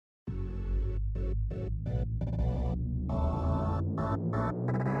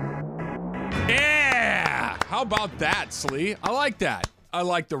Yeah! How about that, Slee? I like that. I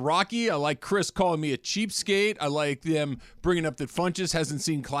like the Rocky. I like Chris calling me a cheapskate. I like them bringing up that Funches hasn't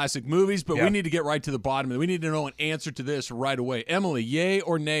seen classic movies, but we need to get right to the bottom of it. We need to know an answer to this right away. Emily, yay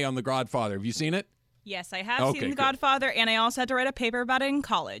or nay on The Godfather? Have you seen it? Yes, I have seen The Godfather, and I also had to write a paper about it in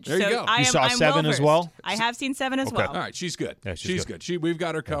college. There you go. You saw I'm 7 as well? I have seen 7 as well. All right, she's good. Yeah, she's good. We've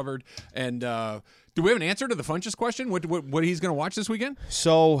got her covered. And do we have an answer to the Funches question? What he's going to watch this weekend?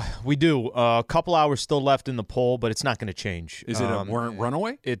 So we do. A couple hours still left in the poll, but it's not going to change. Is it a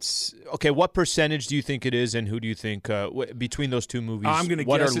runaway? It's okay. What percentage do you think it is, and who do you think between those two movies? I'm going to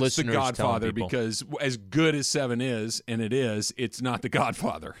what guess are it's The listeners telling Godfather people? because as good as 7 is, and it is, it's not The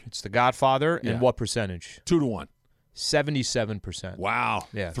Godfather. It's The Godfather, Yeah. and what percentage? 2-1. 77%. Wow.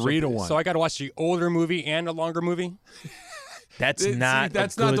 Yeah. 3-1. So I got to watch the older movie and a longer movie? That's See, not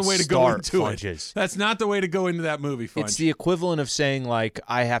that's a not good the way to go start, into Funches. it. That's not the way to go into that movie, Funch. It's the equivalent of saying, like,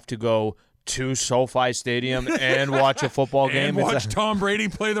 I have to go to SoFi Stadium and watch a football game. and watch Tom Brady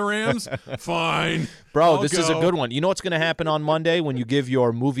play the Rams? Fine. Bro, I'll this is a go. good one. You know what's going to happen on Monday when you give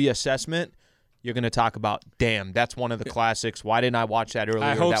your movie assessment? You're going to talk about, damn, that's one of the classics. Why didn't I watch that earlier?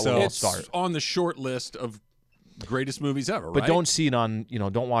 I hope that so. will all It's start. on the short list of greatest movies ever, But right? don't see it on,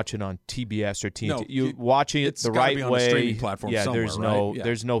 don't watch it on TBS or TNT. No, you watch it it's the gotta right be on a way. streaming platform yeah, somewhere, there's no, right? Yeah.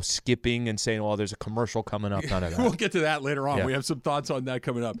 there's no skipping and saying, "Oh, there's a commercial coming up." None of that. We'll get to that later on. Yeah. We have some thoughts on that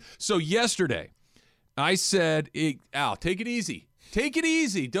coming up. So yesterday, I said, Al, take it easy. Take it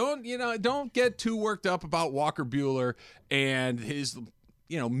easy. Don't get too worked up about Walker Buehler and his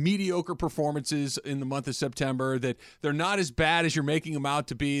mediocre performances in the month of September, that they're not as bad as you're making them out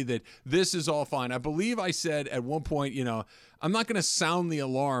to be, that this is all fine. I believe I said at one point, I'm not going to sound the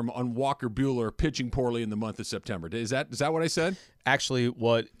alarm on Walker Buehler pitching poorly in the month of September. Is that what I said? Actually,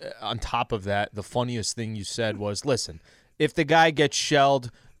 what on top of that, the funniest thing you said was, listen, if the guy gets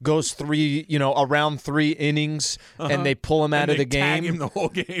shelled, goes around 3 innings, and they pull him out of the Tag game, him the whole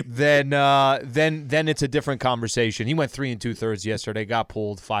game. then it's a different conversation. He went 3 2/3 yesterday, got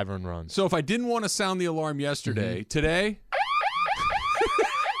pulled, 5 earned runs. So if I didn't want to sound the alarm yesterday, today,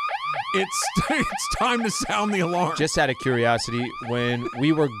 it's time to sound the alarm. Just out of curiosity, when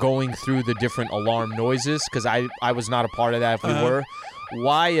we were going through the different alarm noises, because I was not a part of that if we were,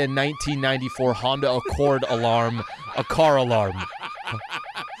 why a 1994 Honda Accord alarm a car alarm?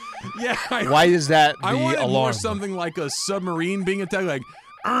 Yeah. Why is that the I wanted alarm? more something like a submarine being attacked, like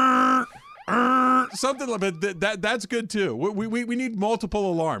something like that's good too. We need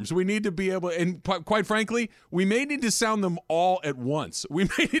multiple alarms. We need to be able, and quite frankly, we may need to sound them all at once. We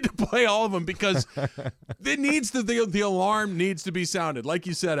may need to play all of them because the alarm needs to be sounded. Like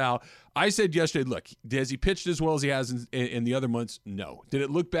you said, Al, I said yesterday, look, has he pitched as well as he has in the other months? No. Did it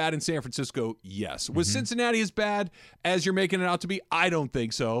look bad in San Francisco? Yes. Was Cincinnati as bad as you're making it out to be? I don't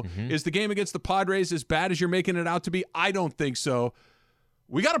think so. Is the game against the Padres as bad as you're making it out to be? I don't think so.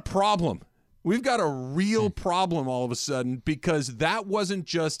 We got a problem. We've got a real problem all of a sudden, because that wasn't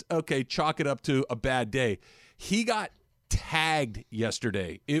just, okay, chalk it up to a bad day. He got tagged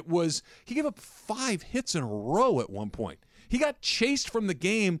yesterday. He gave up 5 hits in a row at one point. He got chased from the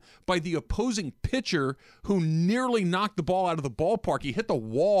game by the opposing pitcher, who nearly knocked the ball out of the ballpark. He hit the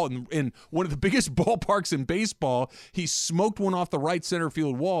wall in one of the biggest ballparks in baseball. He smoked one off the right center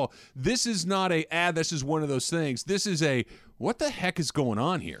field wall. This is not this is one of those things. This is what the heck is going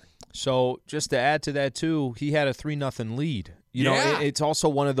on here? So just to add to that too, he had a 3-0 lead. It's also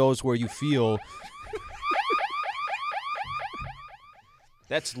one of those where you feel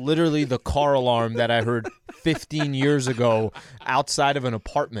that's literally the car alarm that I heard 15 years ago outside of an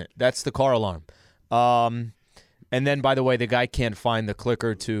apartment. That's the car alarm. And then, by the way, the guy can't find the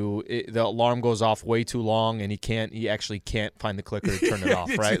clicker the alarm goes off way too long, and he actually can't find the clicker to turn it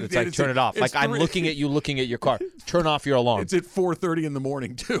off, right? It's like, turn it off. Like, I'm looking at you looking at your car. Turn off your alarm. It's at 4:30 in the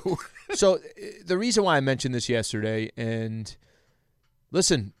morning, too. So the reason why I mentioned this yesterday, and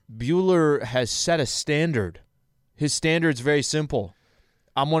listen, Buehler has set a standard. His standard's very simple.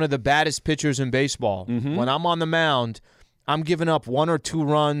 I'm one of the baddest pitchers in baseball. When I'm on the mound, I'm giving up 1 or 2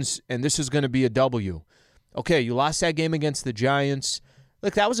 runs, and this is going to be a W. Okay, you lost that game against the Giants.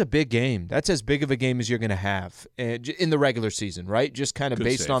 Look, that was a big game. That's as big of a game as you're going to have in the regular season, right? Just kind of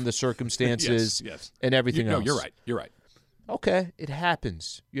based on the circumstances yes. and everything else. No, you're right. Okay, it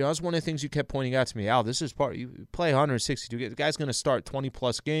happens. That's one of the things you kept pointing out to me. Al, this is part. You play 162 games. The guy's going to start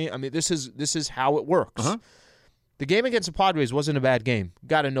 20-plus games. I mean, this is how it works. The game against the Padres wasn't a bad game.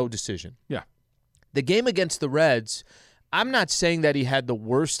 Got a no decision. Yeah. The game against the Reds, I'm not saying that he had the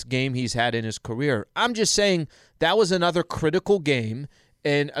worst game he's had in his career. I'm just saying that was another critical game,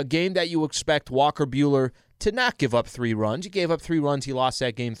 and a game that you expect Walker Buehler to not give up 3 runs. He gave up 3 runs. He lost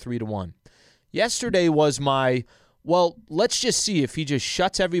that game 3-1. Yesterday was my, well, let's just see if he just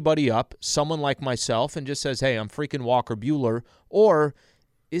shuts everybody up, someone like myself, and just says, hey, I'm freaking Walker Buehler, or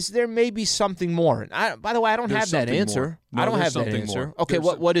is there maybe something more? By the way, I don't have that answer. No, I don't have that something answer. more. Okay,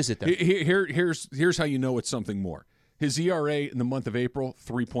 what is it then? Here's how you know it's something more. His ERA in the month of April,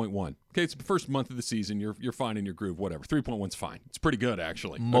 3.1. Okay, it's the first month of the season. You're fine in your groove, whatever. 3.1's fine. It's pretty good,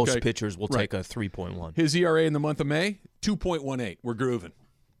 actually. Most okay? pitchers will take a 3.1. His ERA in the month of May, 2.18. We're grooving.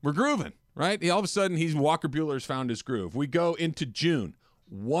 We're grooving, right? All of a sudden, Walker Buehler's found his groove. We go into June,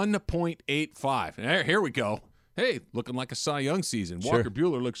 1.85. And here we go. Hey, looking like a Cy Young season. Sure. Walker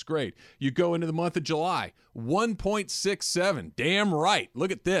Buehler looks great. You go into the month of July, 1.67. Damn right.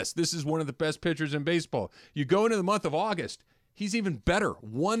 Look at this. This is one of the best pitchers in baseball. You go into the month of August, he's even better,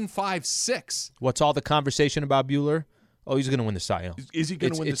 1.56. What's all the conversation about Buehler? Oh, he's going to win the Cy Young. Is he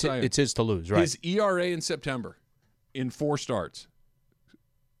going to win the Cy Young? It's his to lose, right? His ERA in September, in 4 starts,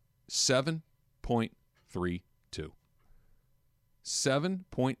 7.32.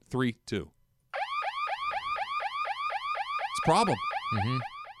 7.32. Problem. Mm-hmm.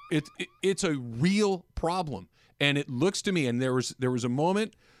 It's a real problem, and it looks to me. And there was a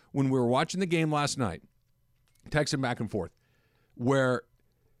moment when we were watching the game last night, texting back and forth, where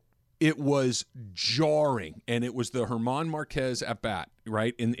it was jarring, and it was the German Marquez at bat,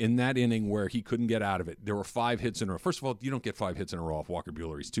 right in that inning where he couldn't get out of it. There were 5 hits in a row. First of all, you don't get 5 hits in a row off Walker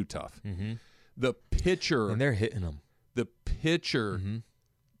Buehler. He's too tough. Mm-hmm. The pitcher, and they're hitting him. The pitcher mm-hmm.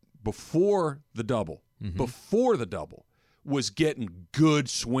 before the double, was getting good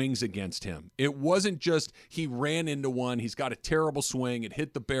swings against him. It wasn't just he ran into one, he's got a terrible swing, it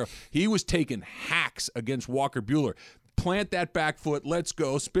hit the barrel. He was taking hacks against Walker Buehler. Plant that back foot, let's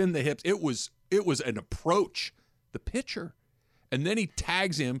go, spin the hips. It was an approach. The pitcher. And then he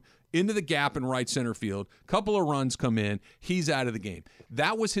tags him into the gap in right center field. Couple of runs come in, he's out of the game.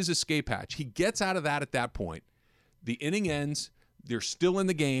 That was his escape hatch. He gets out of that at that point. The inning ends, they're still in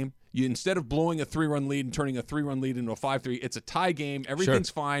the game. Instead of blowing a 3-run lead and turning a 3-run lead into a 5-3, it's a tie game. Everything's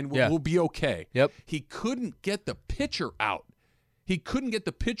fine. We'll be okay. Yep. He couldn't get the pitcher out. He couldn't get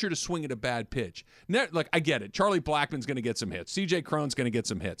the pitcher to swing at a bad pitch. Now, like, I get it. Charlie Blackmon's going to get some hits. C.J. Cron's going to get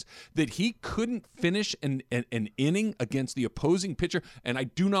some hits. That he couldn't finish an inning against the opposing pitcher, and I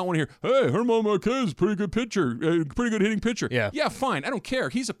do not want to hear, hey, German Marquez, pretty good pitcher, pretty good hitting pitcher. Yeah, fine. I don't care.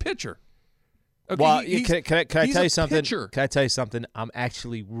 He's a pitcher. Okay, well, can I tell you something? Pitcher. Can I tell you something? I'm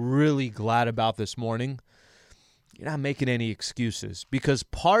actually really glad about this morning. You're not making any excuses, because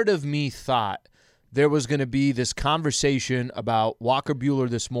part of me thought there was going to be this conversation about Walker Buehler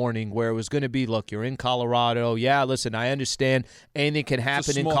this morning where it was going to be, look, you're in Colorado. Yeah, listen, I understand anything can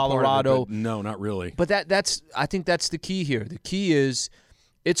happen in Colorado. No, not really. But I think that's the key here. The key is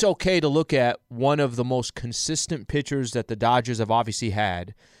it's okay to look at one of the most consistent pitchers that the Dodgers have obviously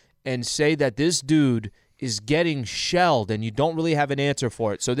had and say that this dude is getting shelled and you don't really have an answer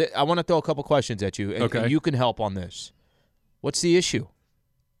for it. So I want to throw a couple questions at you, and you can help on this. What's the issue?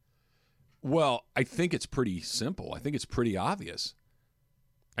 Well, I think it's pretty simple. I think it's pretty obvious.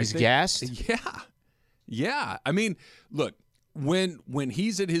 He's gassed? Yeah. I mean, look, when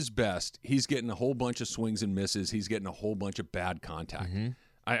he's at his best, he's getting a whole bunch of swings and misses. He's getting a whole bunch of bad contact. Mm-hmm.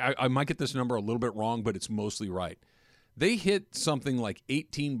 I might get this number a little bit wrong, but it's mostly right. They hit something like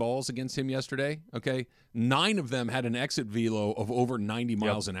 18 balls against him yesterday, okay? 9 of them had an exit velo of over 90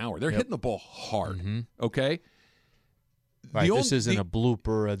 miles an hour. They're hitting the ball hard, okay? Right, this isn't a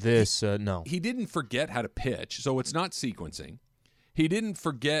blooper, no. He didn't forget how to pitch, so it's not sequencing. He didn't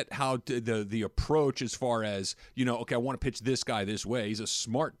forget how the approach as far as, okay, I want to pitch this guy this way. He's a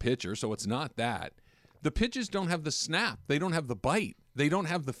smart pitcher, so it's not that. The pitches don't have the snap. They don't have the bite. They don't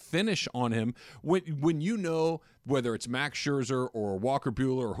have the finish on him. When you know whether it's Max Scherzer or Walker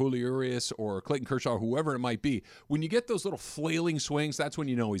Buehler or Julio Urias or Clayton Kershaw, whoever it might be, when you get those little flailing swings, that's when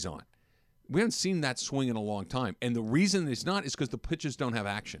you know he's on. We haven't seen that swing in a long time. And the reason it's not is because the pitches don't have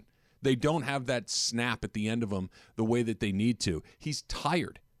action. They don't have that snap at the end of them the way that they need to. He's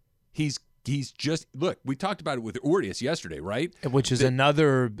tired. He's just, look, we talked about it with Urias yesterday, right? Which is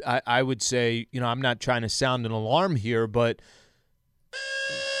another, I would say, I'm not trying to sound an alarm here, but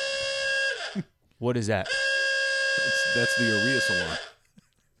what is that? That's the Urias alarm.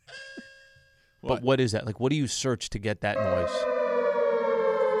 But what is that? Like, what do you search to get that noise?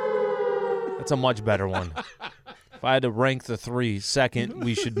 That's a much better one. If I had to rank the 3, second,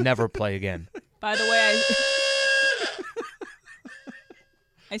 we should never play again. By the way,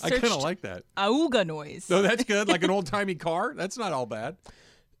 I searched I kind of like that. Auga noise. So that's good, like an old-timey car. That's not all bad.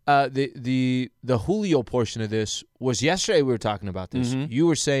 the Julio portion of this was yesterday. We were talking about this. Mm-hmm. You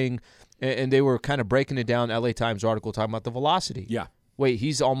were saying, and they were kind of breaking it down. LA Times article talking about the velocity. Yeah. Wait,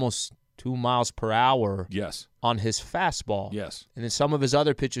 he's almost 2 miles per hour. Yes. On his fastball. Yes. And then some of his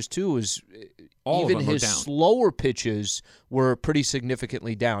other pitches too is All even of them his are down. slower pitches were pretty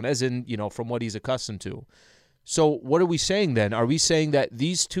significantly down, as in from what he's accustomed to. So what are we saying then? Are we saying that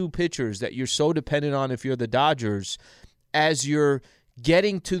these two pitchers that you're so dependent on if you're the Dodgers, as you're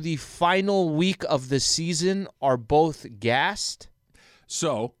getting to the final week of the season, are both gassed?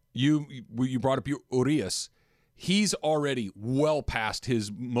 So you brought up your Urias. He's already well past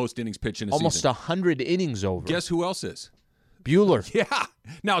his most innings pitched in a Almost season. 100 innings over. Guess who else is? Buehler. Yeah.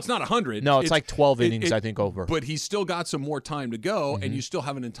 Now, it's not 100. No, it's like 12 innings, I think, over. But he's still got some more time to go, and you still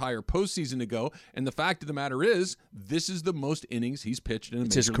have an entire postseason to go. And the fact of the matter is, this is the most innings he's pitched in a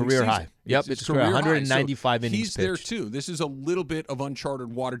It's major his league career season. high. Yep, it's career high. 195 innings He's there pitched. too. This is a little bit of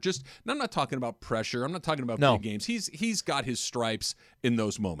uncharted water. And I'm not talking about pressure. I'm not talking about No. big games. He's got his stripes in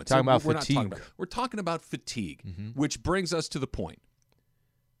those moments. Talking about we're not talking fatigue. about. We're talking about fatigue, which brings us to the point.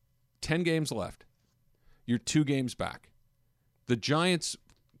 10 games left. You're 2 games back. The Giants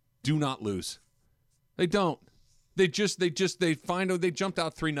do not lose. They don't. They jumped out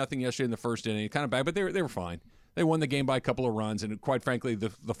 3-0 yesterday in the first inning. Kind of bad, but they were fine. They won the game by a couple of runs, and quite frankly, the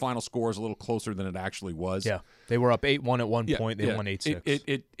final score is a little closer than it actually was. Yeah, they were up 8-1 at one point. They won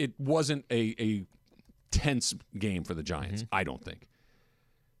 8-6. It wasn't a tense game for the Giants, I don't think.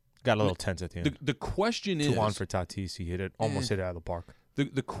 Got a little tense at the end. The question is, 2-1 for Tatis. He almost hit it out of the park.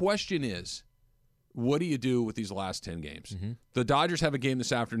 The question is, what do you do with these last 10 games? The Dodgers have a game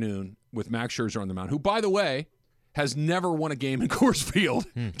this afternoon with Max Scherzer on the mound, who, by the way, has never won a game in Coors Field.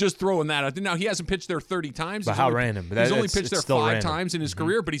 Just throwing that out there. Now, he hasn't pitched there 30 times. But how random. He's only pitched there 5 random. times in his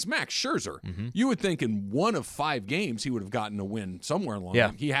career, but he's Max Scherzer. You would think in 1 of 5 games he would have gotten a win somewhere along the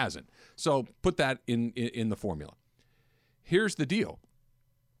line. He hasn't. So put that in the formula. Here's the deal.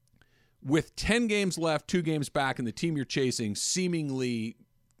 With 10 games left, 2 games back, and the team you're chasing seemingly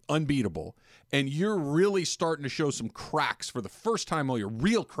unbeatable, and you're really starting to show some cracks for the first time all year,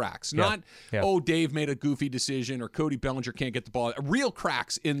 real cracks, not, Dave made a goofy decision or Cody Bellinger can't get the ball, real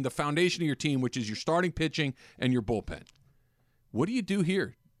cracks in the foundation of your team, which is your starting pitching and your bullpen. What do you do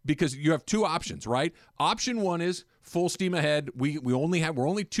here? Because you have 2 options, right? Option 1 is full steam ahead. We're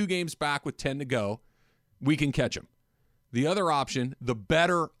only 2 games back with 10 to go. We can catch them. The other option, the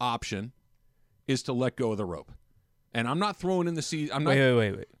better option, is to let go of the rope. And I'm not throwing in the season.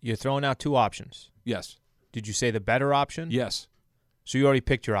 Wait. You're throwing out 2 options. Yes. Did you say the better option? Yes. So you already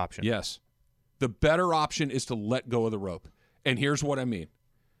picked your option? Yes. The better option is to let go of the rope. And here's what I mean.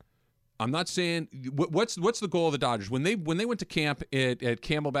 I'm not saying what's the goal of the Dodgers when they went to camp at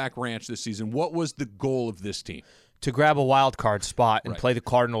Camelback Ranch this season. What was the goal of this team? To grab a wild card spot and Right. play the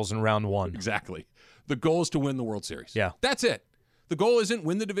Cardinals in round 1. Exactly. The goal is to win the World Series. Yeah. That's it. The goal isn't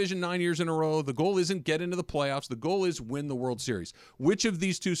win the division 9 years in a row. The goal isn't get into the playoffs. The goal is win the World Series. Which of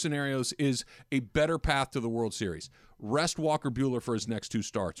these 2 scenarios is a better path to the World Series? Rest Walker Buehler for his next 2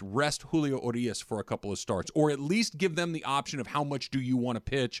 starts. Rest Julio Urias for a couple of starts. Or at least give them the option of how much do you want to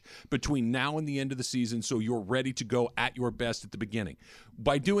pitch between now and the end of the season so you're ready to go at your best at the beginning.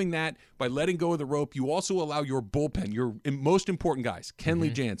 By doing that, by letting go of the rope, you also allow your bullpen, your most important guys,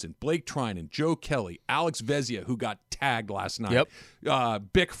 Kenley Jansen, Blake Trinan, Joe Kelly, Alex Vezia, who got tagged last night,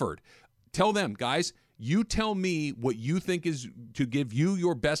 Bickford. Tell them, guys, you tell me what you think is to give you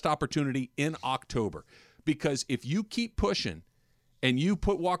your best opportunity in October. Because if you keep pushing and you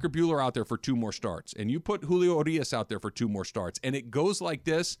put Walker Buehler out there for 2 more starts and you put Julio Urias out there for 2 more starts and it goes like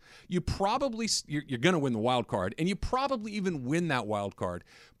this, you're going to win the wild card and you probably even win that wild card.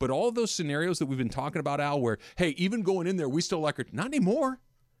 But all those scenarios that we've been talking about, Al, where, hey, even going in there, we still like it. Not anymore.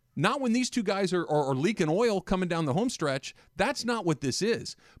 Not when these 2 guys are leaking oil coming down the home stretch. That's not what this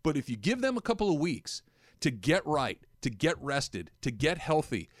is. But if you give them a couple of weeks to get right, to get rested, to get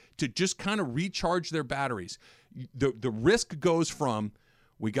healthy, to just kind of recharge their batteries, the risk goes from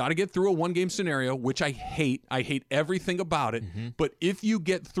we got to get through a 1-game scenario, which I hate. I hate everything about it. But if you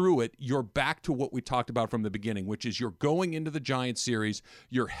get through it, you're back to what we talked about from the beginning, which is you're going into the Giants series.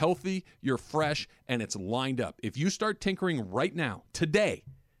 You're healthy, you're fresh, and it's lined up. If you start tinkering right now, today,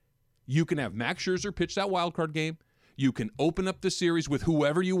 you can have Max Scherzer pitch that wild card game. You can open up the series with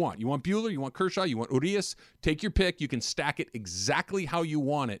whoever you want. You want Buehler, you want Kershaw, you want Urias. Take your pick. You can stack it exactly how you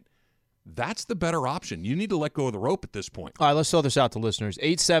want it. That's the better option. You need to let go of the rope at this point. All right, let's throw this out to listeners.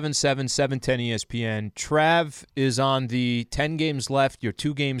 877-710-ESPN. Trav is on the 10 games left. You're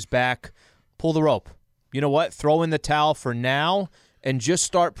 2 games back. Pull the rope. You know what? Throw in the towel for now and just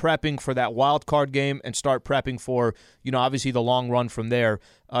start prepping for that wild card game and start prepping for, obviously the long run from there.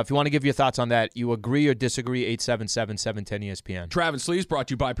 If you want to give your thoughts on that, you agree or disagree, 877-710-ESPN. Travis Lee is brought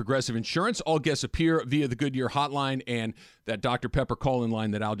to you by Progressive Insurance. All guests appear via the Goodyear hotline and that Dr. Pepper call-in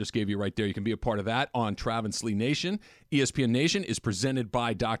line that Al just gave you right there. You can be a part of that on Travis Lee Nation. ESPN Nation is presented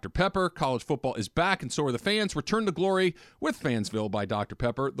by Dr. Pepper. College football is back, and so are the fans. Return to glory with Fansville by Dr.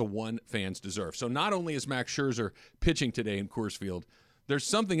 Pepper, the one fans deserve. So not only is Max Scherzer pitching today in Coors Field, there's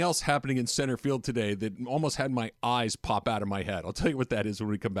something else happening in center field today that almost had my eyes pop out of my head. I'll tell you what that is when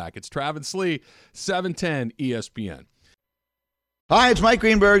we come back. It's Travis Lee, 710 ESPN. Hi, it's Mike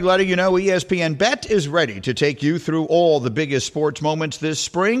Greenberg letting you know ESPN Bet is ready to take you through all the biggest sports moments this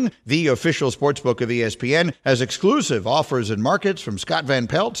spring. The official sportsbook of ESPN has exclusive offers and markets from Scott Van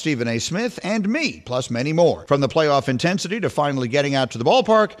Pelt, Stephen A. Smith, and me, plus many more. From the playoff intensity to finally getting out to the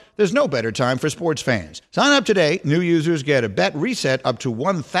ballpark, there's no better time for sports fans. Sign up today. New users get a bet reset up to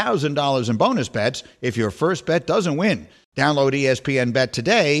 $1,000 in bonus bets if your first bet doesn't win. Download ESPN Bet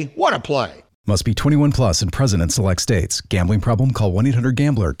today. What a play. Must be 21 plus and present in select states. Gambling problem? Call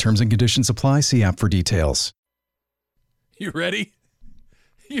 1-800-GAMBLER. Terms and conditions apply. See app for details. You ready?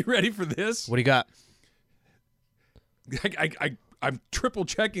 You ready for this? What do you got? I'm triple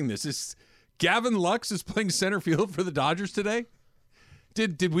checking this. Is Gavin Lux is playing center field for the Dodgers today?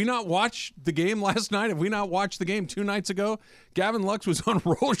 Did we not watch the game last night? Have we not watched the game 2 nights ago? Gavin Lux was on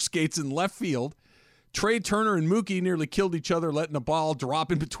roller skates in left field. Trey Turner and Mookie nearly killed each other, letting a ball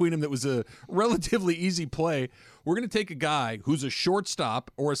drop in between them that was a relatively easy play. We're going to take a guy who's a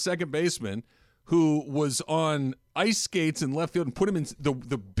shortstop or a second baseman who was on ice skates in left field and put him in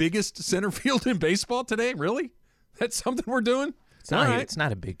the biggest center field in baseball today? Really? That's something we're doing? It's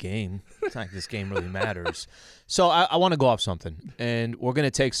not a big game. It's not like this game really matters. So I want to go off something, and we're going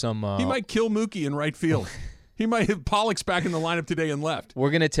to take some he might kill Mookie in right field. He might have Pollock's back in the lineup today and left.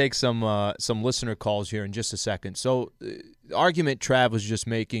 We're going to take some listener calls here in just a second. So the argument Trav was just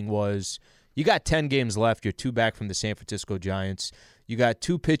making was you got 10 games left. You're 2 back from the San Francisco Giants. You got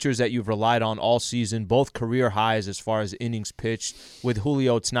 2 pitchers that you've relied on all season, both career highs as far as innings pitched. With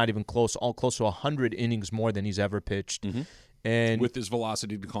Julio, it's not even close, all close to 100 innings more than he's ever pitched. Mm-hmm. And with his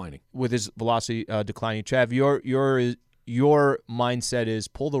velocity declining. Trav, your mindset is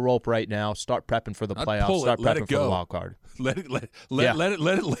pull the rope right now, start prepping for the playoffs, start prepping for the wild card. Let it lay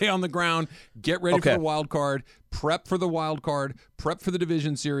on the ground, get ready for the wild card, prep for the wild card, prep for the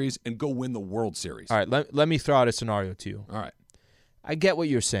division series, and go win the World Series. All right, let me throw out a scenario to you. All right. I get what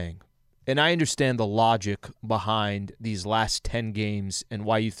you're saying, and I understand the logic behind these last 10 games and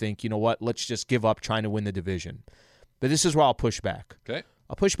why you think, you know what, let's just give up trying to win the division. But this is where I'll push back. Okay.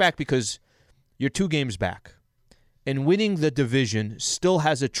 I'll push back because you're 2 games back. And winning the division still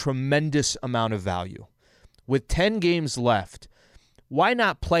has a tremendous amount of value. With 10 games left, why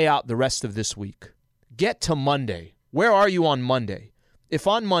not play out the rest of this week? Get to Monday. Where are you on Monday? If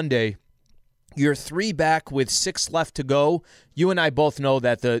on Monday you're 3 back with 6 left to go, you and I both know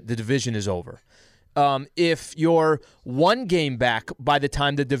that the division is over. If you're 1 game back by the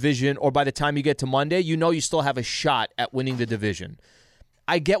time the division or by the time you get to Monday, you know you still have a shot at winning the division.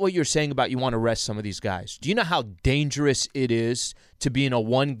 I get what you're saying about you want to rest some of these guys. Do you know how dangerous it is to be in a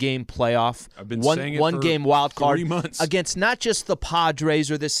 1-game playoff, I've been saying it game wild card 3 months against not just the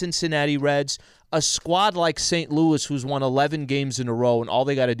Padres or the Cincinnati Reds, a squad like St. Louis who's won 11 games in a row and all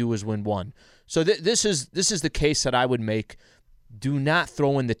they got to do is win 1. So this is the case that I would make. Do not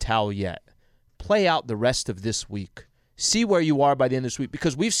throw in the towel yet. Play out the rest of this week. See where you are by the end of this week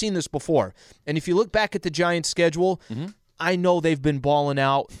because we've seen this before. And if you look back at the Giants' schedule, I know they've been balling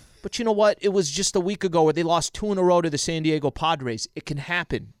out, but you know what? It was just a week ago where they lost 2 in a row to the San Diego Padres. It can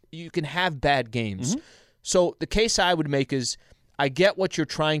happen. You can have bad games. So the case I would make is I get what you're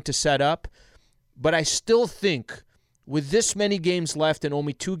trying to set up, but I still think with this many games left and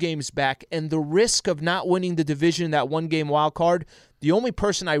only 2 games back and the risk of not winning the division, that 1-game wild card, the only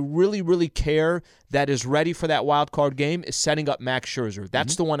person I really, really care that is ready for that wild card game is setting up Max Scherzer.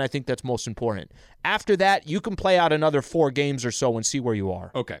 That's the one I think that's most important. After that, you can play out another 4 games or so and see where you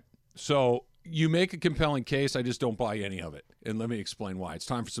are. Okay. So you make a compelling case. I just don't buy any of it. And let me explain why. It's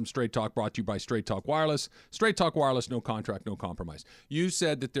time for some Straight Talk brought to you by Straight Talk Wireless. Straight Talk Wireless, no contract, no compromise. You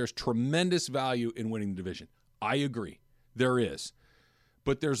said that there's tremendous value in winning the division. I agree. There is.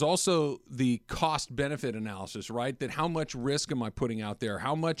 But there's also the cost-benefit analysis, right? That how much risk am I putting out there?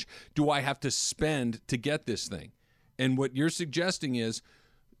 How much do I have to spend to get this thing? And what you're suggesting is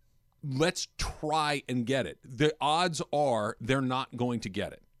let's try and get it. The odds are they're not going to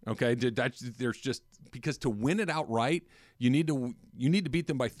get it, okay? There's just because to win it outright, you need to beat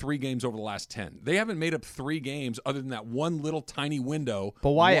them by 3 games over the last 10. They haven't made up 3 games other than that one little tiny window.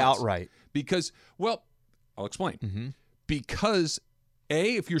 But why once. outright? Because, well, I'll explain. Because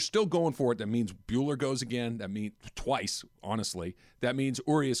If you're still going for it, that means Buehler goes again. That means twice, honestly. That means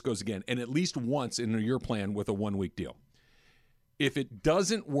Urias goes again, and at least once in your plan with a 1-week deal. If it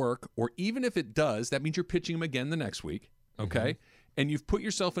doesn't work, or even if it does, that means you're pitching him again the next week, okay? And you've put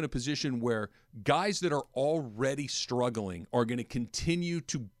yourself in a position where guys that are already struggling are going to continue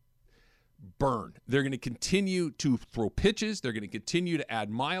to burn. They're going to continue to throw pitches. They're going to continue to add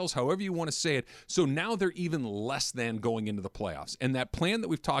miles, however you want to say it. So now they're even less than going into the playoffs. And that plan that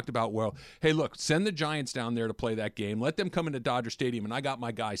we've talked about, well, hey, look, send the Giants down there to play that game. Let them come into Dodger Stadium, and I got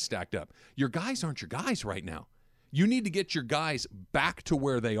my guys stacked up. Your guys aren't your guys right now. You need to get your guys back to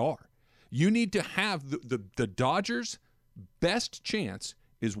where they are. You need to have the Dodgers' best chance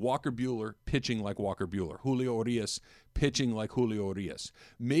is Walker Buehler pitching like Walker Buehler, Julio Urias pitching like Julio Urias,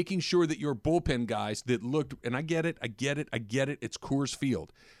 making sure that your bullpen guys that looked, and I get it, it's Coors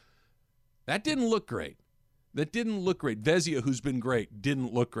Field. That didn't look great. Vezina, who's been great,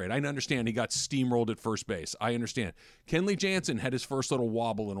 didn't look great. I understand he got steamrolled at first base. I understand. Kenley Jansen had his first little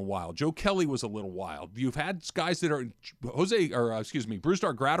wobble in a while. Joe Kelly was a little wild. You've had guys that are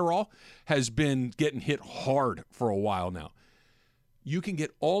Brusdar Graterol has been getting hit hard for a while now. You can get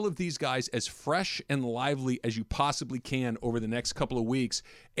all of these guys as fresh and lively as you possibly can over the next couple of weeks,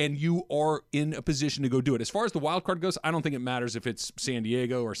 and you are in a position to go do it. As far as the wild card goes, I don't think it matters if it's San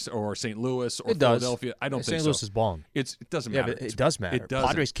Diego or St. Louis or Philadelphia. I don't think so. St. Louis is balling. It doesn't matter. But it does matter. It doesn't.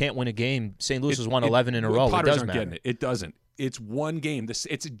 Padres can't win a game. St. Louis has won 11 in a row. Padres it does aren't matter. getting it. It doesn't. It's one game.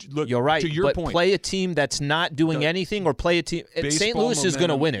 Look, you're right. To your but point, play a team that's not doing anything, or play a team. St. Louis is going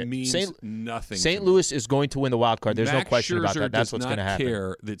to win it. Means nothing. St. Louis is going to win the wild card. There's no question about that. That's what's going to happen. Max Scherzer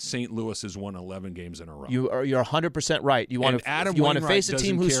does not care that St. Louis has won 11 games in a row. You're 100% right. You want to face a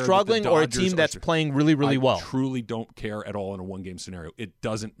team who's doesn't care struggling, that the or a Dodgers team that's playing really, really well. I truly don't care at all in a one-game scenario. It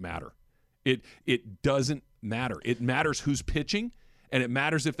doesn't matter. It doesn't matter. It matters who's pitching, and it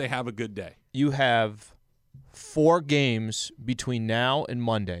matters if they have a good day. You have 4 games between now and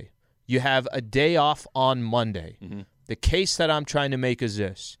Monday. You have a day off on Monday. Mm-hmm. The case that I'm trying to make is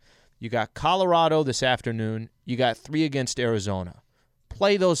this. You got Colorado this afternoon. You got 3 against Arizona.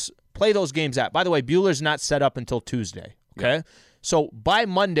 Play those games out. By the way, Buehler's not set up until Tuesday. Okay? Yeah. So by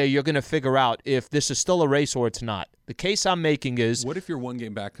Monday, you're going to figure out if this is still a race or it's not. The case I'm making is... What if you're 1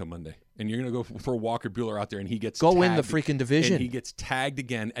 game back on Monday? And you're going to go for Walker Buehler out there, and he gets tagged. Win the freaking division. And he gets tagged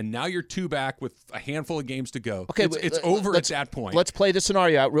again, and now you're 2 back with a handful of games to go. Okay, it's over at that point. Let's play the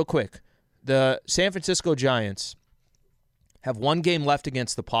scenario out real quick. The San Francisco Giants have 1 game left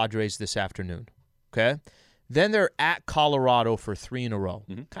against the Padres this afternoon. Okay? Then they're at Colorado for 3 in a row.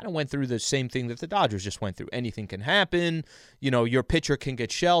 Mm-hmm. Kind of went through the same thing that the Dodgers just went through. Anything can happen. Your pitcher can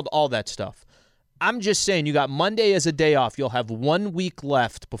get shelled, all that stuff. I'm just saying, you got Monday as a day off. You'll have 1 week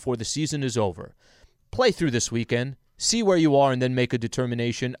left before the season is over. Play through this weekend, see where you are, and then make a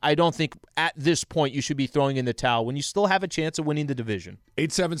determination. I don't think at this point you should be throwing in the towel when you still have a chance of winning the division.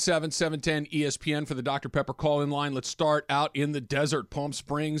 877-710-ESPN for the Dr. Pepper call-in line. Let's start out in the desert, Palm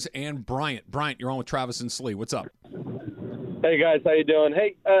Springs, and Bryant. Bryant, you're on with Travis and Slee. What's up? Hey, guys. How you doing?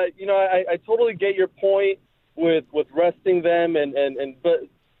 Hey, I totally get your point with resting them, but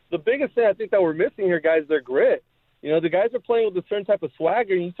the biggest thing I think that we're missing here, guys, their grit. The guys are playing with a certain type of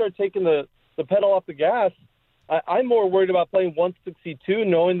swagger, and you start taking the pedal off the gas. I'm more worried about playing 162,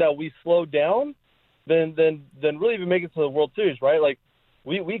 knowing that we slowed down, than really even make it to the World Series, right? Like,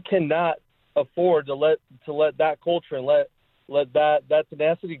 we cannot afford to let that culture and let that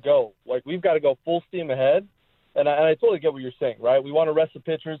tenacity go. Like, we've got to go full steam ahead, and I totally get what you're saying, right? We want to rest the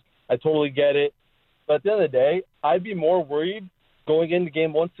pitchers. I totally get it, but at the end of the day, I'd be more worried going into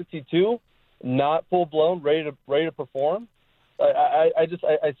game 162, not full blown, ready to perform. I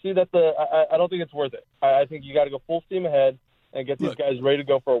see that I don't think it's worth it. I think you got to go full steam ahead and get these guys ready to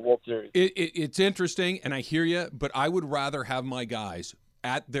go for a World Series. It's interesting, and I hear you, but I would rather have my guys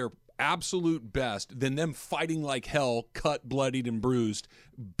at their absolute best than them fighting like hell, cut, bloodied, and bruised,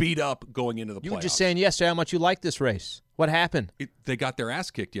 beat up going into the playoffs. You were just saying yesterday how much you like this race. What happened? They got their ass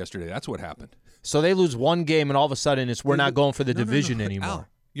kicked yesterday. That's what happened. So they lose 1 game, and all of a sudden we're not going for the division anymore. Al,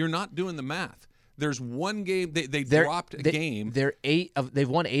 you're not doing the math. There's 1 game they dropped a game. They've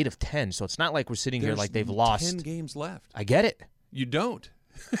won 8 of 10, so it's not like we're sitting here like they've lost 10 games left. I get it. You don't.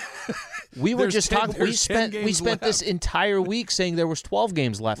 We were just talking. We spent this entire week saying there was 12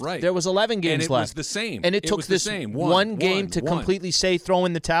 games left. Right. There was 11 games left. And it was the same. And it took this one game to completely say throw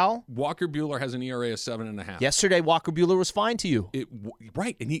in the towel. Walker Buehler has an ERA of 7.5. Yesterday, Walker Buehler was fine to you.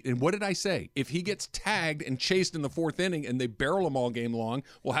 Right. And what did I say? If he gets tagged and chased in the 4th inning and they barrel him all game long,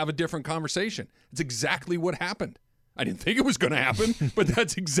 we'll have a different conversation. It's exactly what happened. I didn't think it was going to happen, but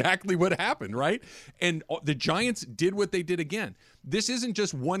that's exactly what happened, right? And the Giants did what they did again. This isn't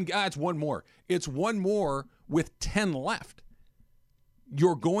just one guy, it's one more. It's one more with 10 left.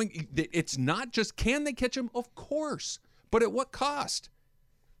 It's not just, can they catch him? Of course. But at what cost?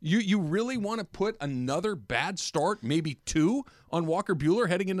 You really want to put another bad start, maybe 2, on Walker Buehler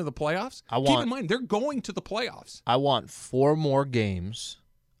heading into the playoffs? Keep in mind, they're going to the playoffs. I want 4 more games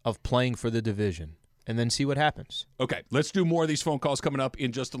of playing for the division, and then see what happens. Okay, let's do more of these phone calls coming up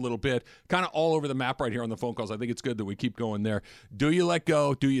in just a little bit. Kind of all over the map right here on the phone calls. I think it's good that we keep going there. Do you let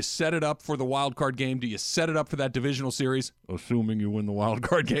go? Do you set it up for the wild card game? Do you set it up for that divisional series? Assuming you win the wild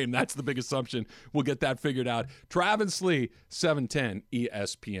card game. That's the big assumption. We'll get that figured out. Travis Lee, 710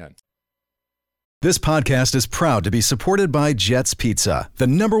 ESPN. This podcast is proud to be supported by Jets Pizza, the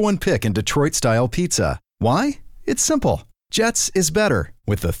 #1 pick in Detroit-style pizza. Why? It's simple. Jets is better.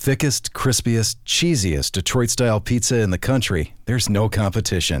 With the thickest, crispiest, cheesiest Detroit-style pizza in the country, there's no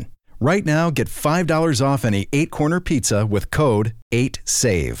competition. Right now, get $5 off any 8-corner pizza with code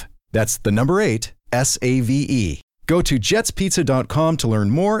 8SAVE. That's the number 8, SAVE. Go to jetspizza.com to learn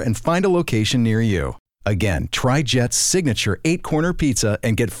more and find a location near you. Again, try Jet's signature 8-corner pizza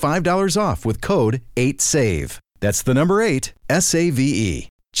and get $5 off with code 8SAVE. That's the number 8, SAVE.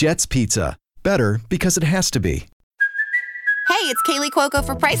 Jet's Pizza. Better because it has to be. Hey, it's Kaylee Cuoco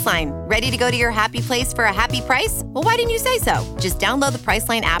for Priceline. Ready to go to your happy place for a happy price? Well, why didn't you say so? Just download the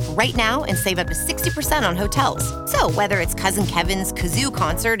Priceline app right now and save up to 60% on hotels. So whether it's Cousin Kevin's Kazoo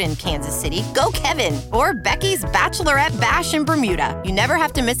Concert in Kansas City, go Kevin, or Becky's Bachelorette Bash in Bermuda, you never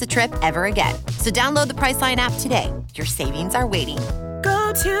have to miss a trip ever again. So download the Priceline app today. Your savings are waiting.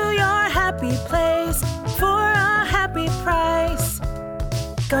 Go to your happy place for a happy price.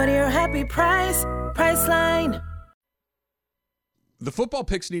 Go to your happy price, Priceline. The football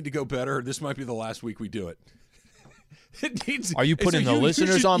picks need to go better. This might be the last week we do it. It needs. Are you putting the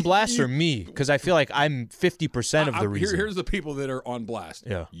listeners on blast or me? Because I feel like I'm 50% of the reason. Here's the people that are on blast.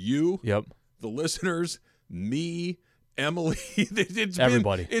 Yeah. You. Yep. The listeners. Me. Emily.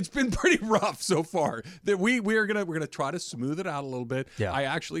 Everybody. It's been pretty rough so far. That we're gonna try to smooth it out a little bit. Yeah. I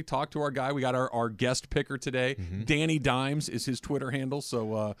actually talked to our guy. We got our guest picker today. Mm-hmm. Danny Dimes is his Twitter handle.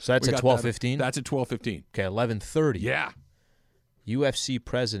 So that's at 12:15. That's at 12:15. Okay, 11:30. Yeah. UFC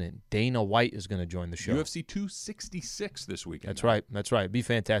president Dana White is going to join the show. UFC 266 this weekend. That's right. That's right. It'd be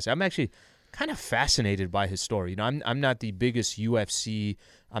fantastic. I'm actually kind of fascinated by his story. You know, I'm not the biggest UFC.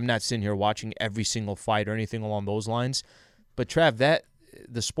 I'm not sitting here watching every single fight or anything along those lines. But Trav,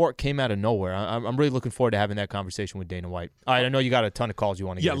 the sport came out of nowhere. I'm really looking forward to having that conversation with Dana White. All right, I know you got a ton of calls you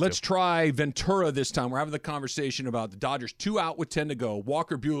want to get into. Let's try Ventura this time. We're having the conversation about the Dodgers 2 out with 10 to go.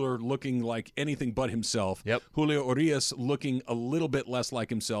 Walker Buehler looking like anything but himself. Yep. Julio Urias looking a little bit less like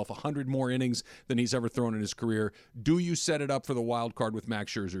himself, 100 more innings than he's ever thrown in his career. Do you set it up for the wild card with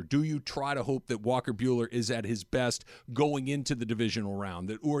Max Scherzer? Do you try to hope that Walker Buehler is at his best going into the divisional round,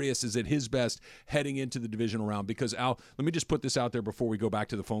 that Urias is at his best heading into the divisional round? Because, Al, let me just put this out there before we go back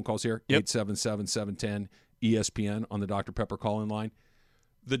to the phone calls here. Yep. 877-710 ESPN on the Dr. Pepper call-in line.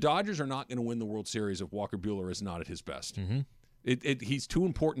 The Dodgers are not going to win the World Series if Walker Buehler is not at his best. Mm-hmm. He's too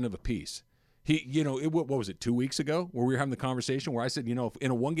important of a piece. What was it, 2 weeks ago where we were having the conversation where I said, if in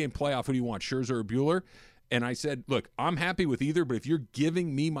a one-game playoff, who do you want, Scherzer or Buehler? And I said, look, I'm happy with either, but if you're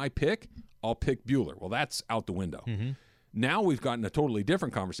giving me my pick, I'll pick Buehler. Well, that's out the window. Mm-hmm. Now we've gotten a totally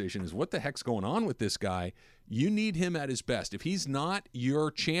different conversation is what the heck's going on with this guy? You need him at his best. If he's not,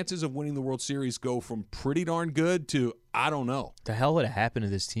 your chances of winning the World Series go from pretty darn good to I don't know. The hell would have happened to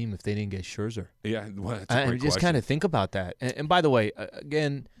this team if they didn't get Scherzer? Yeah, well, that's a great just kind of think about that. And by the way,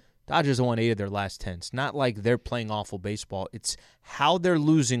 again, Dodgers have won 8 of their last 10. It's not like they're playing awful baseball. It's how they're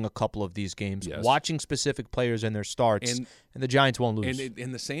losing a couple of these games, watching specific players in their starts, and the Giants won't lose.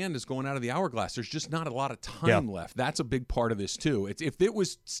 And the sand is going out of the hourglass. There's just not a lot of time left. That's a big part of this, too. If it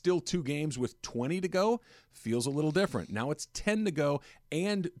was still 2 games with 20 to go, feels a little different. Now it's 10 to go,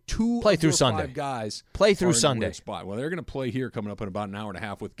 and 2 play of through your Sunday. 5 guys play through are in a Sunday weird spot. Well, they're going to play here coming up in about an hour and a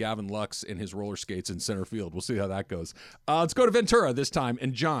half with Gavin Lux and his roller skates in center field. We'll see how that goes. Let's go to Ventura this time.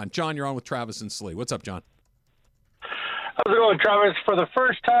 And John, you're on with Travis and Slee. What's up, John? How's it going, Travis? For the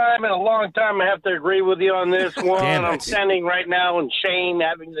first time in a long time, I have to agree with you on this one. I'm standing right now in shame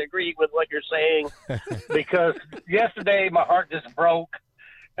having to agree with what you're saying because yesterday my heart just broke,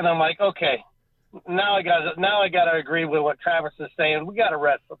 and I'm like, okay, now I got to agree with what Travis is saying. We got to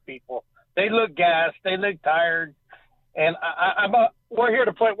rest some people. They look gassed, they look tired, and we're here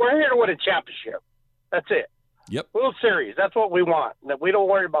to play. We're here to win a championship. That's it. Yep. World Series. That's what we want. We don't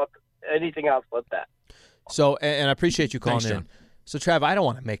worry about anything else but that. So, and I appreciate you calling in. So, Trav, I don't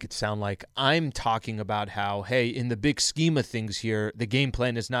want to make it sound like I'm talking about how, hey, in the big scheme of things here, the game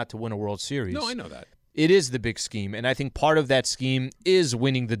plan is not to win a World Series. No, I know that. It is the big scheme, and I think part of that scheme is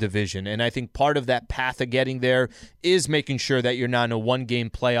winning the division, and I think part of that path of getting there is making sure that you're not in a one-game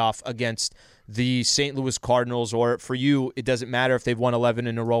playoff against the St. Louis Cardinals, or for you, it doesn't matter if they've won 11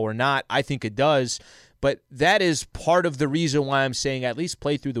 in a row or not. I think it does, but that is part of the reason why I'm saying at least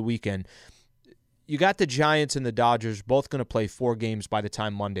play through the weekend. You got the Giants and the Dodgers both going to play 4 games by the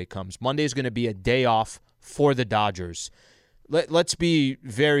time Monday comes. Monday is going to be a day off for the Dodgers. Let's be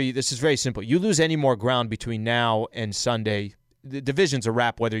this is very simple. You lose any more ground between now and Sunday, the division's a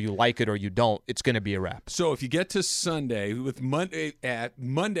wrap whether you like it or you don't. It's going to be a wrap. So if you get to Sunday, with Monday, there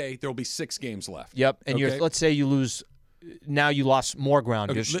will be 6 games left. Yep, and let's say you lose, now you lost more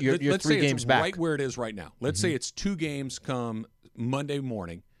ground. Okay, You're let's 3 say games it's back. right where it is right now. Let's say it's 2 games come Monday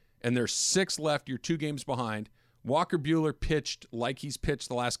morning, and there's 6 left. You're 2 games behind. Walker Buehler pitched like he's pitched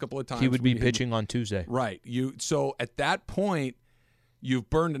the last couple of times. He would be pitching on Tuesday. Right. So at that point, you've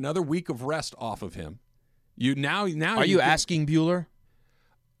burned another week of rest off of him. Are you asking Buehler?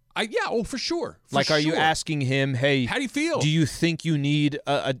 For sure. Are you asking him, hey, how do you feel? Do you think you need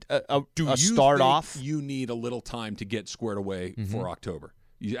a start off? You need a little time to get squared away for October.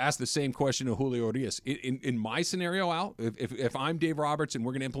 You ask the same question to Julio Urias. In my scenario, Al, if I'm Dave Roberts and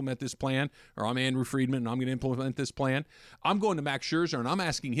we're going to implement this plan, or I'm Andrew Friedman and I'm going to implement this plan, I'm going to Max Scherzer and I'm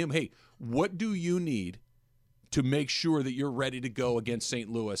asking him, hey, what do you need to make sure that you're ready to go against St.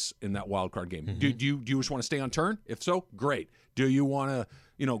 Louis in that wild card game? Do you just want to stay on turn? If so, great. Do you want to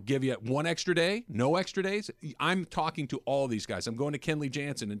give you 1 extra day, no extra days? I'm talking to all these guys. I'm going to Kenley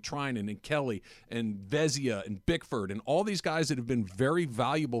Jansen and Trinan and Kelly and Vezia and Bickford and all these guys that have been very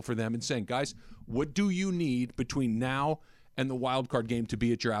valuable for them and saying, guys, what do you need between now and the wild card game to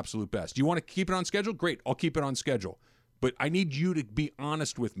be at your absolute best? Do you want to keep it on schedule? Great, I'll keep it on schedule. But I need you to be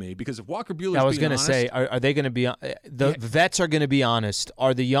honest with me, because if Walker Buehler's I was going to say, are they going to be vets are going to be honest?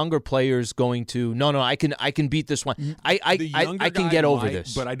 Are the younger players going to? No, I can beat this one. I can get over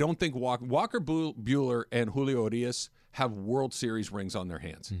this. But I don't think Walker Buehler and Julio Urias have World Series rings on their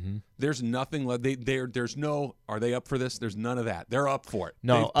hands. There's nothing left. There's no. Are they up for this? There's none of that. They're up for it.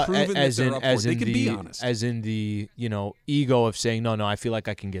 No, they've proven that they're up for it. They can be honest. As in the ego of saying no. I feel like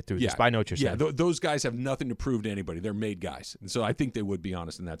I can get through this. But I know what you're saying. Yeah, those guys have nothing to prove to anybody. They're made guys, and so I think they would be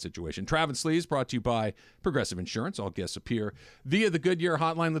honest in that situation. Travis Lee is brought to you by Progressive Insurance. All guests appear via the Goodyear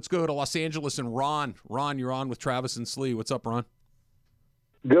hotline. Let's go to Los Angeles and Ron. Ron, you're on with Travis and Slee. What's up, Ron?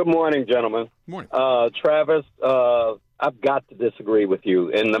 Good morning, gentlemen. Good morning. Travis, I've got to disagree with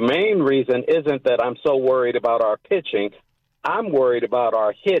you. And the main reason isn't that I'm so worried about our pitching. I'm worried about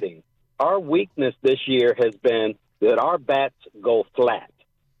our hitting. Our weakness this year has been that our bats go flat.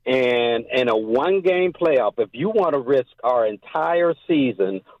 And in a one-game playoff, if you want to risk our entire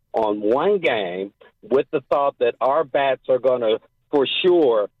season on one game with the thought that our bats are going to, for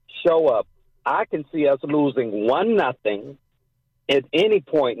sure, show up, I can see us losing 1-0 at any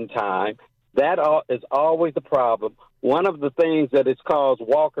point in time. That is always the problem. One of the things that has caused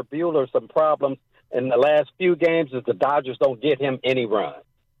Walker Buehler some problems in the last few games is the Dodgers don't get him any run.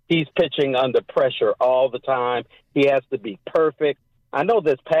 He's pitching under pressure all the time. He has to be perfect. I know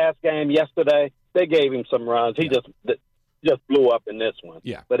this past game yesterday, they gave him some runs. He just blew up in this one.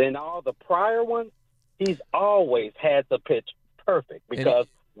 Yeah. But in all the prior ones, he's always had to pitch perfect because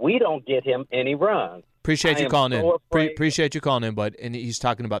we don't get him any runs. Appreciate you calling in. Appreciate you calling in, bud. And he's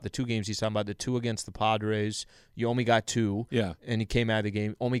talking about the 2 games. He's talking about the 2 against the Padres. You only got 2. Yeah. And he came out of the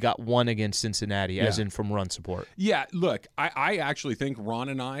game. Only got 1 against Cincinnati, as in from run support. Yeah, look, I actually think Ron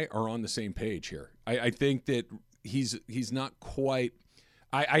and I are on the same page here. I think that he's not quite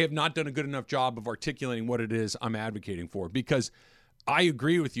 – I have not done a good enough job of articulating what it is I'm advocating for, because – I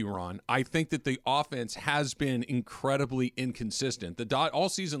agree with you, Ron. I think that the offense has been incredibly inconsistent. All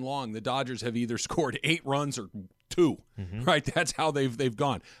season long, the Dodgers have either scored 8 runs or 2, right? That's how they've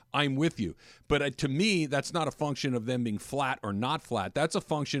gone. I'm with you. But to me, that's not a function of them being flat or not flat. That's a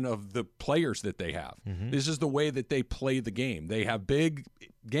function of the players that they have. This is the way that they play the game. They have big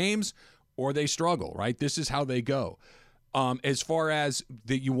games or they struggle, right? This is how they go. As far as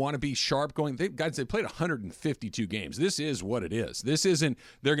that you want to be sharp going, they played 152 games. This is what it is. This isn't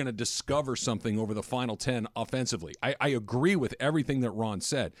they're going to discover something over the final 10 offensively. I agree with everything that Ron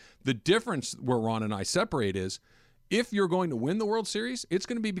said. The difference where Ron and I separate is if you're going to win the World Series, it's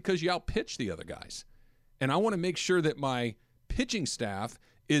going to be because you outpitch the other guys. And I want to make sure that my pitching staff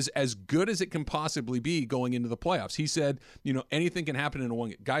is as good as it can possibly be going into the playoffs. He said, anything can happen in a one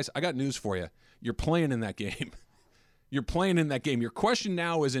game. Guys, I got news for you. You're playing in that game. You're playing in that game. Your question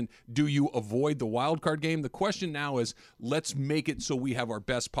now isn't, do you avoid the wild card game? The question now is, let's make it so we have our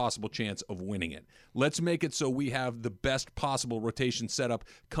best possible chance of winning it. Let's make it so we have the best possible rotation setup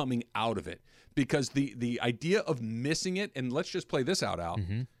coming out of it. Because the idea of missing it, and let's just play this out, Al.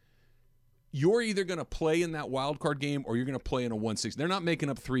 Mm-hmm. You're either going to play in that wild card game or you're going to play in a 1-6. They're not making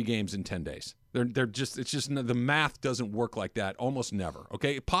up 3 games in 10 days. They're just, it's just, the math doesn't work like that. Almost never.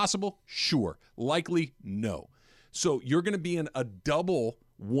 Okay. Possible? Sure. Likely? No. So you're going to be in a double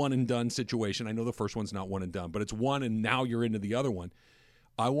one and done situation. I know the first one's not one and done, but it's one and now you're into the other one.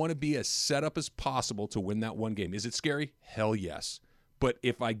 I want to be as set up as possible to win that one game. Is it scary? Hell yes. But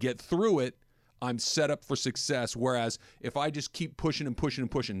if I get through it, I'm set up for success, whereas if I just keep pushing and pushing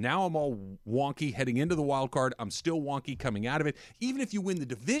and pushing, now I'm all wonky heading into the wild card. I'm still wonky coming out of it. Even if you win the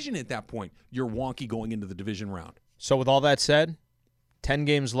division at that point, you're wonky going into the division round. So with all that said, 10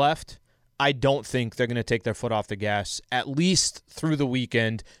 games left. I don't think they're going to take their foot off the gas, at least through the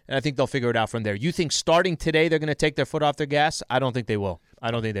weekend, and I think they'll figure it out from there. You think starting today they're going to take their foot off the gas? I don't think they will.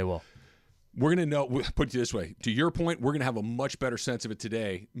 We're going to know, put it this way, to your point, we're going to have a much better sense of it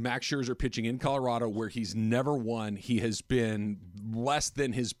today. Max Scherzer pitching in Colorado where he's never won. He has been less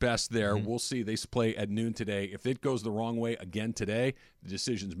than his best there. Mm-hmm. We'll see. They play at noon today. If it goes the wrong way again today, the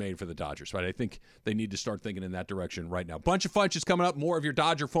decision's made for the Dodgers. Right? I think they need to start thinking in that direction right now. Bunch of Fudge is coming up. More of your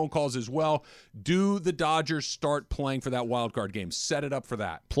Dodger phone calls as well. Do the Dodgers start playing for that wild card game? Set it up for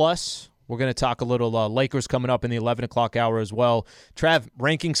that. Plus, we're going to talk a little Lakers coming up in the 11 o'clock hour as well. Trav,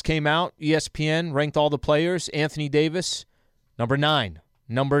 rankings came out. ESPN ranked all the players. Anthony Davis, number 9.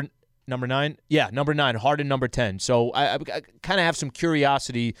 Number 9? Yeah, number 9. Harden, number 10. So I kind of have some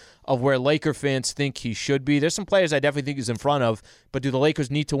curiosity of where Laker fans think he should be. There's some players I definitely think he's in front of, but do the Lakers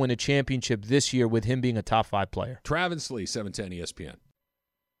need to win a championship this year with him being a top 5 player? Travis Lee, 710 ESPN.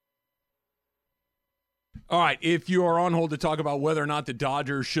 All right, if you are on hold to talk about whether or not the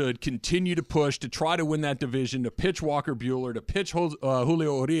Dodgers should continue to push to try to win that division, to pitch Walker Buehler, to pitch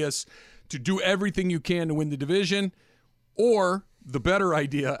Julio Urias, to do everything you can to win the division, or the better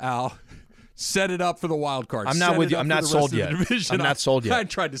idea, Al, set it up for the wild card. I'm not with you. I'm not sold yet. I'm not sold yet. I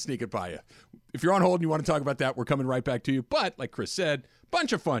tried to sneak it by you. If you're on hold and you want to talk about that, we're coming right back to you. But like Chris said,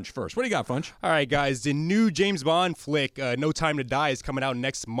 bunch of Funch first. What do you got, Funch? All right, guys. The new James Bond flick, No Time to Die, is coming out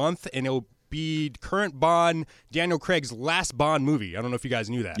next month, and it'll be current Bond, Daniel Craig's last Bond movie. I don't know if you guys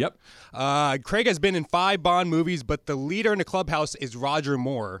knew that. Yep. Craig has been in 5 Bond movies, but the leader in the clubhouse is Roger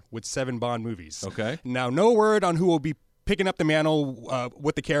Moore with 7 Bond movies. Okay. Now, no word on who will be picking up the mantle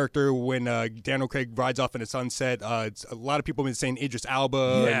with the character when Daniel Craig rides off in the sunset. A lot of people have been saying Idris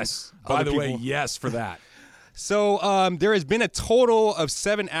Elba. Yes. By the way, yes for that. So there has been a total of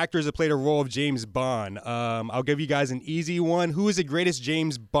 7 actors that played a role of James Bond. I'll give you guys an easy one. Who is the greatest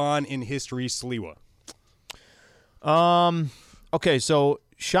James Bond in history, Sliwa? Okay, so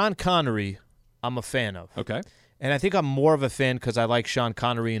Sean Connery, I'm a fan of. Okay. And I think I'm more of a fan because I like Sean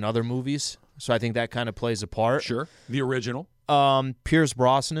Connery in other movies. So I think that kind of plays a part. Sure. The original. Pierce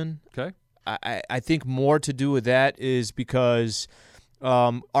Brosnan. Okay. I think more to do with that is because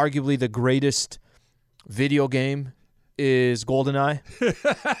arguably the greatest video game is GoldenEye.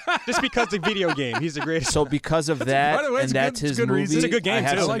 Just because the video game, he's the greatest. So because of that, and that's his movie, it's a good game, I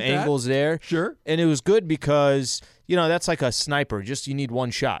have too. some angles there. Sure. And it was good because, that's like a sniper. Just you need one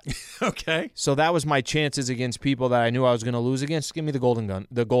shot. Okay. So that was my chances against people that I knew I was going to lose against. Give me the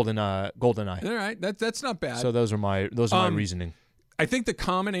GoldenEye. All right. That's not bad. So those are my reasoning. I think the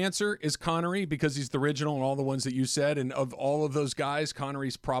common answer is Connery because he's the original and all the ones that you said. And of all of those guys,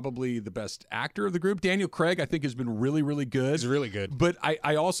 Connery's probably the best actor of the group. Daniel Craig, I think, has been really, really good. He's really good. But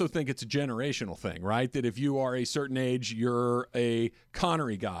I also think it's a generational thing, right? That if you are a certain age, you're a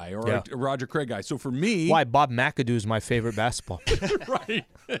Connery guy or a Roger Craig guy. So for me... Why? Bob McAdoo is my favorite basketball player. Right.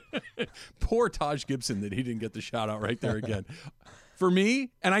 Poor Taj Gibson that he didn't get the shout out right there again. For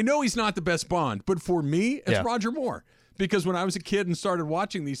me, and I know he's not the best Bond, but for me, it's Roger Moore. Because when I was a kid and started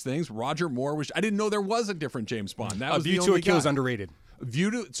watching these things, Roger Moore was... I didn't know there was a different James Bond. That was View to a Kill is underrated.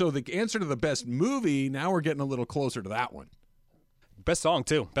 So the answer to the best movie, now we're getting a little closer to that one. Best song,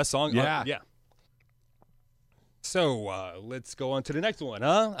 too. Best song. Yeah. Yeah. So let's go on to the next one,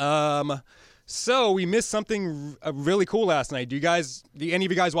 huh? So we missed something really cool last night. Any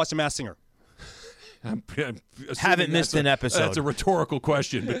of you guys watch The Masked Singer? I'm haven't missed an episode. That's a rhetorical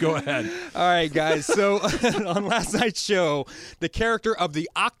question, but go ahead. All right, guys. So on last night's show, the character of the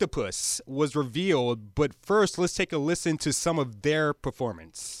octopus was revealed. But first, let's take a listen to some of their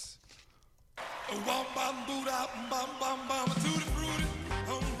performance.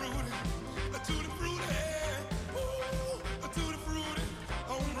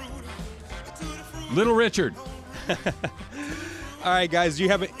 Little Richard. All right, guys, do you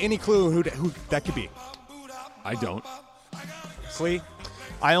have any clue who that could be? I don't. Slee?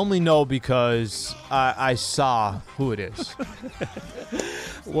 I only know because I saw who it is.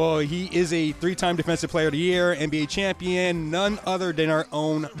 Well, he is a 3-time Defensive Player of the Year, NBA champion, none other than our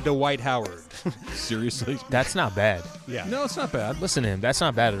own Dwight Howard. Seriously? That's not bad. Yeah. No, it's not bad. Listen to him. That's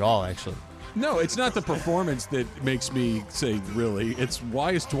not bad at all, actually. No, it's not the performance that makes me say really. It's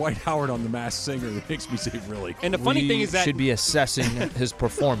why is Dwight Howard on The Masked Singer that makes me say really. And the funny thing is that should be assessing his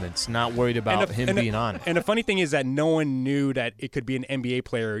performance, not worried about him being on. And the funny thing is that no one knew that it could be an NBA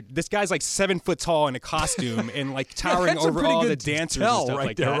player. This guy's like 7 foot tall in a costume and like towering over all the dancers and stuff right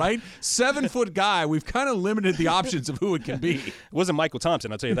like there, that. right? 7 foot guy. We've kind of limited the options of who it can be. It wasn't Michael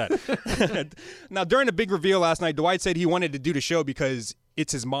Thompson, I'll tell you that. Now, during the big reveal last night, Dwight said he wanted to do the show because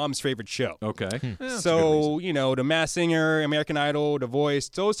it's his mom's favorite show. Okay. So, you know, The Masked Singer, American Idol, The Voice,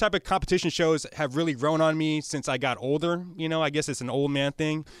 those type of competition shows have really grown on me since I got older. You know, I guess it's an old man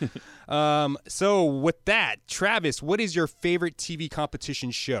thing. So with that, Travis, what is your favorite TV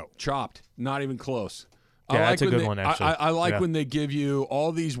competition show? Chopped. Not even close. Yeah, that's a good one, actually. I like when they give you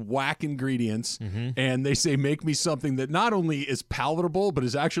all these whack ingredients and they say, make me something that not only is palatable, but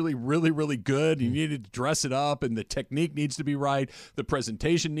is actually really, really good. You need to dress it up, and the technique needs to be right. The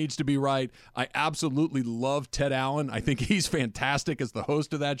presentation needs to be right. I absolutely love Ted Allen. I think he's fantastic as the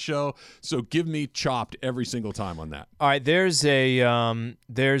host of that show. So give me Chopped every single time on that. All right, there's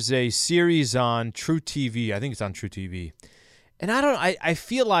a series on True TV. I think it's on True TV. And I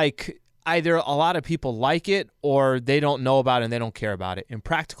feel like either a lot of people like it or they don't know about it and they don't care about it.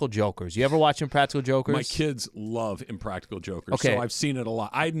 Impractical Jokers. You ever watch Impractical Jokers? My kids love Impractical Jokers, Okay. so I've seen it a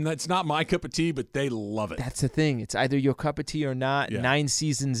lot. It's not my cup of tea, but they love it. That's the thing. It's either your cup of tea or not. Yeah. 9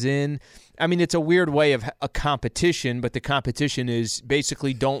 seasons in. I mean, it's a weird way of a competition, but the competition is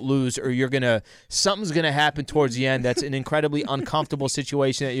basically don't lose or something's going to happen towards the end that's an incredibly uncomfortable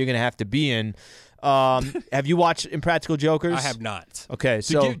situation that you're going to have to be in. Have you watched Impractical Jokers? I have not. Okay,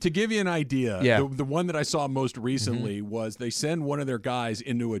 so to give you an idea, Yeah. the one that I saw most recently was they send one of their guys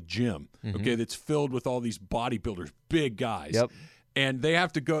into a gym, okay, that's filled with all these bodybuilders, big guys. Yep. And they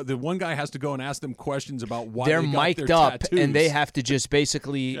have to go. The one guy has to go and ask them questions about why they're they got mic'd their up tattoos. and they have to just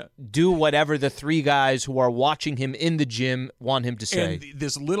basically do whatever the 3 guys who are watching him in the gym want him to say. And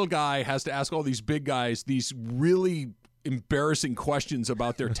this little guy has to ask all these big guys these really embarrassing questions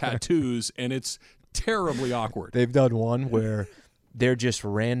about their tattoos, and it's terribly awkward. They've done one where they're just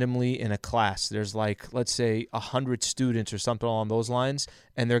randomly in a class. There's like, let's say, 100 students or something along those lines,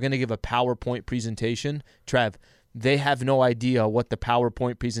 and they're going to give a PowerPoint presentation. Trev, they have no idea what the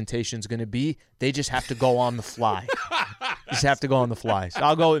PowerPoint presentation is going to be. They just have to go on the fly. Just have to go on the fly. So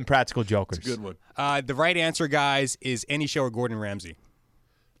I'll go Impractical Jokers. It's a good one. The right answer, guys, is any show with Gordon Ramsay.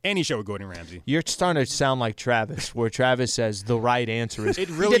 Any show with Gordon Ramsay. You're starting to sound like Travis, where Travis says the right answer is. It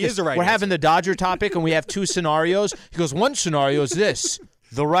really is the right We're answer. having the Dodger topic, and we have 2 scenarios. He goes, one scenario is this.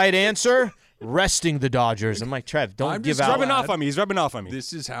 The right answer, resting the Dodgers. I'm like, Trev, don't I'm give just out. Rubbing off on me. He's rubbing off on me.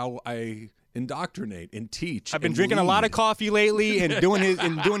 This is how I indoctrinate and teach. I've been and drinking a lot of lead. coffee lately and doing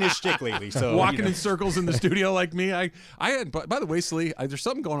his shtick lately. So Walking in circles in the studio like me. I had. By the way, Slee, there's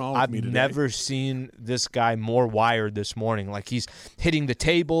something going on with I've me today. never seen this guy more wired this morning. Like, he's hitting the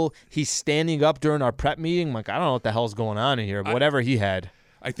table. He's standing up during our prep meeting. I'm like, I don't know what the hell's going on in here, but whatever he had.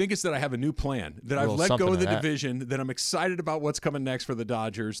 I think it's that I have a new plan, that A I've little let go something of the of that. division, that I'm excited about what's coming next for the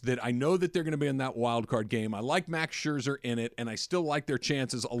Dodgers, that I know that they're going to be in that wild card game. I like Max Scherzer in it, and I still like their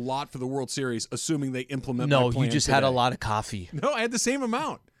chances a lot for the World Series, assuming they implement my No, plan you just had a today. lot of coffee. No, I had the same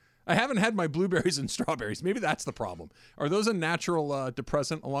amount. I haven't had my blueberries and strawberries. Maybe that's the problem. Are those a natural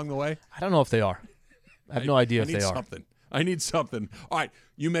depressant along the way? I don't know if they are. I have no idea I if need they are. something. I need something. All right,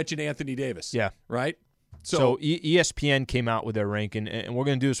 you mentioned Anthony Davis. Yeah. Right? So ESPN came out with their ranking, and we're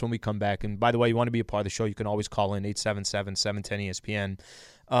going to do this when we come back. And by the way, you want to be a part of the show, you can always call in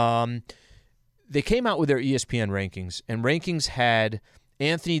 877-710-ESPN. They came out with their ESPN rankings, and rankings had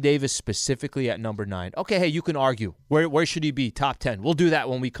Anthony Davis specifically at number 9. Okay, hey, you can argue. Where should he be? Top 10. We'll do that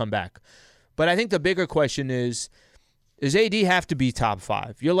when we come back. But I think the bigger question is AD have to be top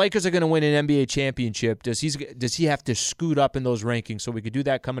 5? Your Lakers are going to win an NBA championship. Does he have to scoot up in those rankings? So we could do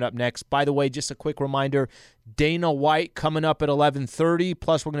that coming up next. By the way, just a quick reminder, Dana White coming up at 11:30.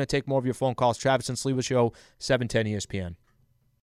 Plus, we're going to take more of your phone calls. Travis and Sliwa Show, 710 ESPN.